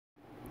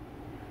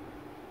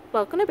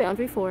Welcome to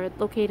Boundary Ford,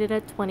 located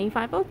at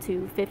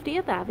 2502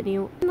 50th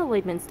Avenue in the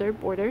Leidminster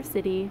border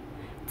city.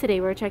 Today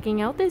we're checking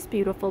out this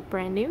beautiful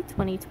brand new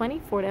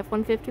 2020 Ford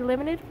F-150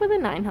 Limited with a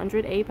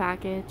 900A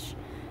package.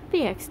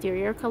 The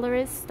exterior color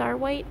is star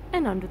white,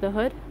 and under the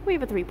hood we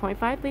have a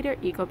 3.5-liter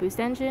EcoBoost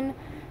engine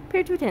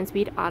paired to a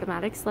 10-speed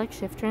automatic select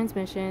shift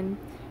transmission.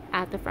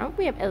 At the front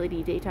we have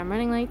LED daytime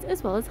running lights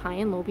as well as high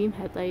and low beam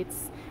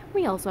headlights.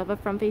 We also have a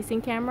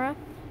front-facing camera,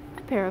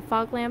 a pair of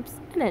fog lamps,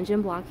 an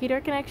engine block heater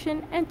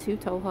connection, and 2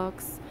 tow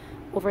hooks.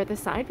 Over at the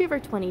side we have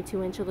our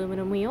 22-inch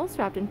aluminum wheels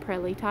wrapped in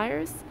prairie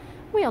tires.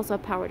 We also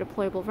have power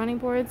deployable running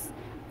boards,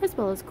 as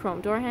well as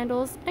chrome door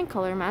handles and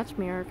color matched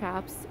mirror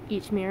caps.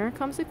 Each mirror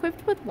comes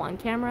equipped with one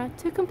camera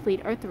to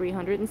complete our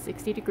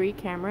 360-degree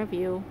camera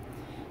view.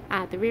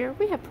 At the rear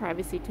we have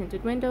privacy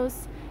tinted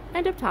windows,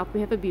 and up top we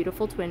have a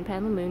beautiful twin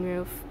panel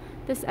moonroof.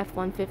 This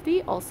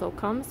F-150 also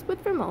comes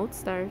with remote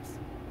start.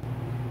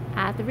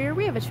 At the rear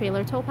we have a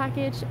trailer tow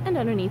package, and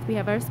underneath we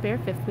have our spare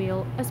fifth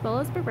wheel, as well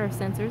as reverse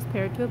sensors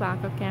paired to a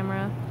backup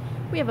camera.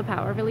 We have a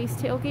power release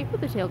tailgate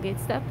with a tailgate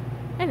step,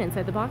 and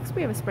inside the box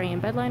we have a spray and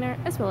bedliner,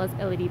 as well as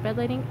LED bed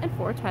lighting and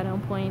 4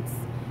 tie-down points.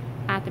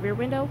 At the rear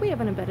window we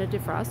have an embedded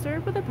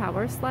defroster with a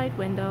power slide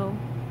window.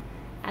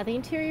 At the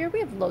interior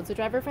we have loads of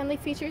driver-friendly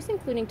features,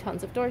 including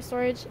tons of door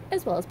storage,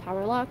 as well as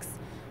power locks,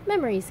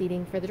 memory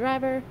seating for the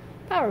driver,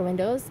 power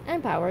windows,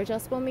 and power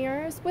adjustable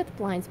mirrors with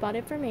blind spot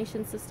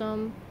information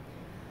system.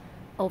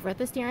 Over at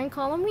the steering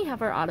column we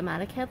have our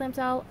automatic headlamp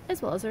dial,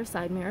 as well as our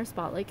side mirror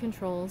spotlight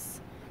controls.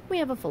 We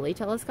have a fully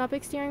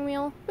telescopic steering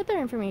wheel with our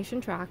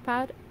information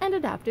trackpad and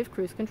adaptive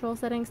cruise control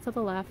settings to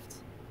the left.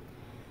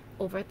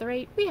 Over at the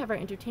right we have our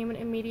entertainment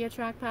and media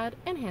trackpad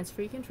and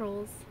hands-free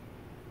controls.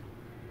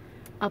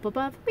 Up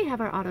above we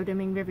have our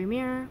auto-dimming rearview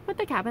mirror with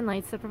the cabin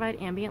lights that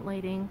provide ambient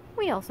lighting.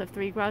 We also have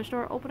 3 garage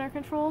door opener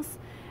controls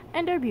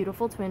and our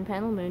beautiful twin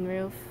panel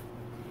moonroof.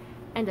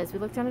 And as we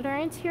look down at our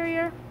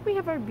interior, we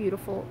have our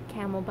beautiful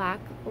camelback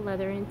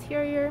leather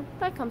interior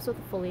that comes with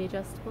a fully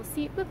adjustable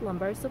seat with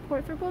lumbar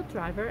support for both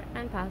driver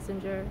and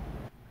passenger.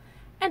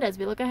 And as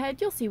we look ahead,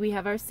 you'll see we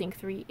have our Sync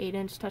 3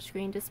 8-inch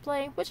touchscreen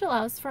display, which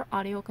allows for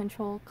audio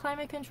control,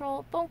 climate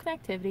control, phone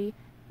connectivity,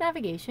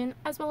 navigation,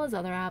 as well as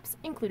other apps,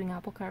 including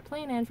Apple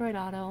CarPlay and Android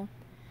Auto.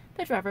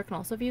 The driver can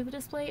also view the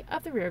display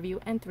of the rear view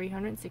and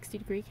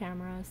 360-degree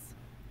cameras.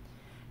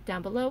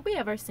 Down below we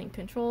have our sync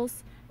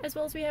controls, as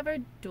well as we have our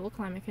dual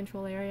climate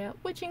control area,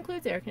 which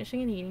includes air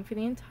conditioning and heating for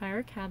the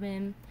entire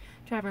cabin.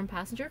 Driver and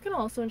passenger can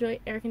also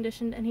enjoy air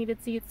conditioned and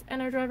heated seats, and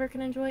our driver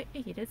can enjoy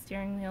a heated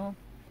steering wheel.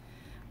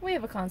 We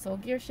have a console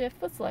gear shift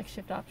with select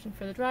shift option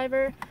for the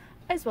driver,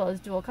 as well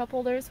as dual cup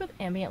holders with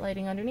ambient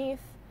lighting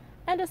underneath,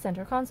 and a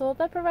center console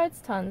that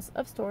provides tons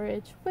of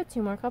storage with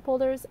 2 more cup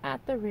holders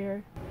at the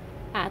rear.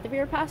 At the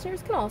rear,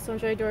 passengers can also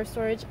enjoy door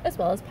storage, as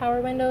well as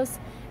power windows,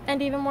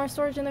 and even more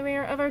storage in the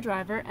rear of our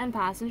driver and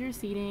passenger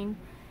seating.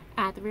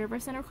 At the rear of our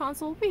center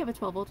console we have a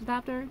 12-volt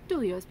adapter,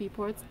 dual USB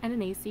ports, and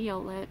an AC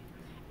outlet.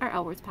 Our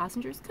outwards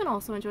passengers can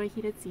also enjoy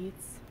heated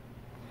seats.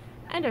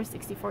 And our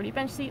 60/40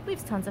 bench seat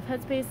leaves tons of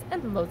headspace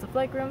and loads of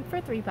legroom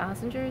for 3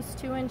 passengers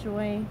to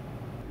enjoy.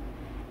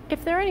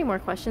 If there are any more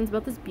questions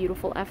about this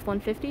beautiful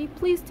F-150,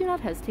 please do not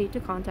hesitate to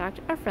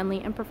contact our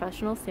friendly and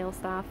professional sales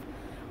staff.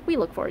 We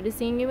look forward to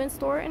seeing you in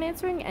store and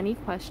answering any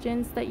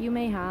questions that you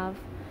may have.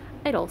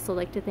 I'd also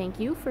like to thank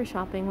you for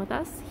shopping with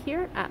us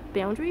here at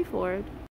Boundary Ford.